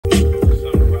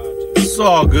It's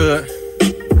all good.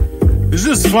 It's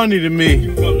just funny to me.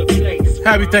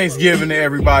 Happy Thanksgiving to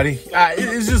everybody.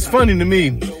 It's just funny to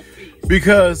me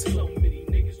because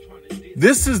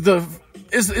this is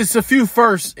it's a few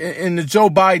firsts in the Joe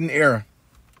Biden era.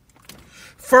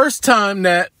 First time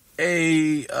that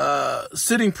a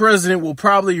sitting president will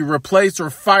probably replace or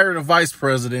fire the vice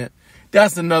president.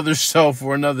 That's another show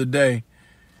for another day.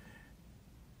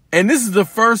 And this is the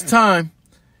first time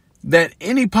that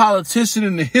any politician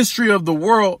in the history of the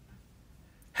world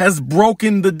has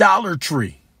broken the Dollar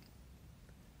Tree.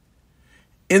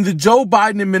 In the Joe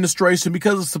Biden administration,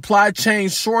 because of supply chain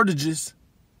shortages,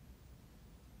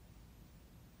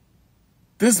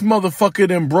 this motherfucker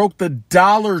then broke the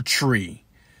Dollar Tree.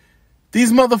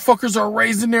 These motherfuckers are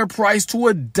raising their price to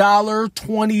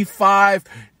 $1.25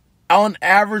 on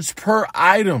average per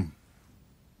item.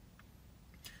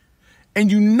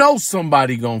 And you know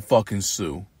somebody gonna fucking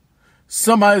sue.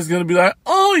 Somebody's gonna be like,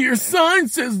 oh, your sign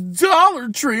says Dollar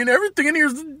Tree and everything in here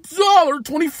is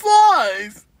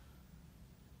 $1.25.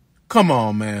 Come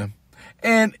on, man.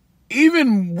 And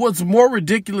even what's more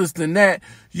ridiculous than that,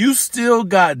 you still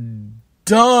got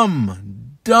dumb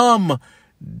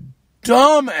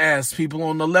ass people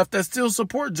on the left that still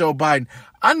support Joe Biden.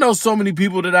 I know so many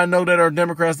people that I know that are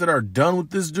Democrats that are done with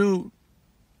this dude.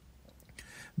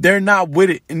 They're not with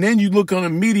it. And then you look on the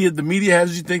media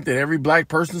has you think that every black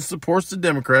person supports the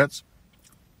Democrats,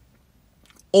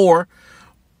 or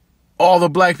all the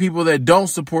black people that don't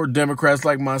support Democrats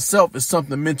like myself is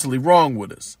something mentally wrong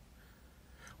with us.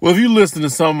 Well, if you listen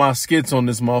to some of my skits on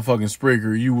this motherfucking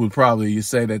Spreaker, you would probably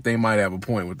say that they might have a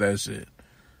point with that shit.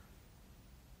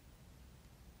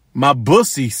 My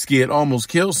Bussy skit almost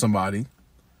killed somebody.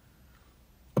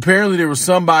 Apparently there was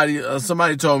somebody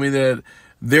told me that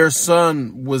their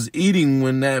son was eating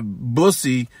when that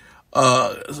Bussy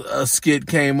skit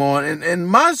came on. And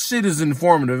my shit is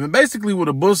informative. And basically what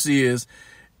a Bussy is,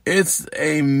 it's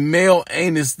a male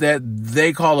anus that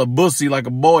they call a bussy, like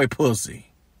a boy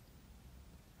pussy.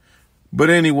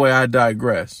 But anyway, I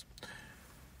digress.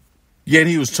 Yet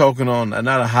he was choking on,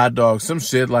 not a hot dog, some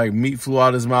shit like meat flew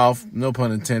out his mouth. No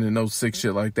pun intended, no sick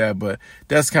shit like that. But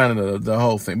that's kind of the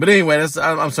whole thing. But anyway,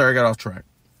 I'm sorry, I got off track.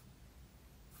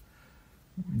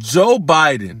 Joe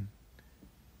Biden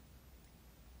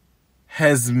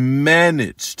has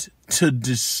managed to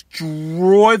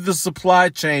destroy the supply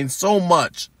chain so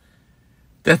much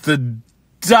that the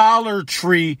Dollar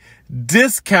Tree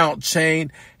discount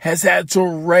chain has had to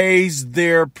raise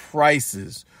their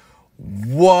prices.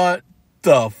 What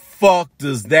the fuck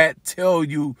does that tell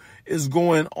you is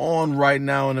going on right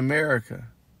now in America?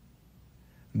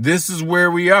 This is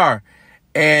where we are.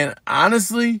 And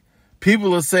honestly, people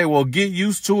will say, well, get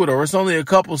used to it, or it's only a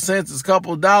couple cents, it's a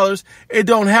couple dollars. It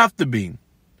don't have to be.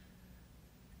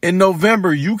 In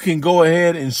November, you can go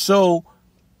ahead and show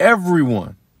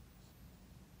everyone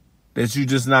that you're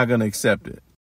just not going to accept it.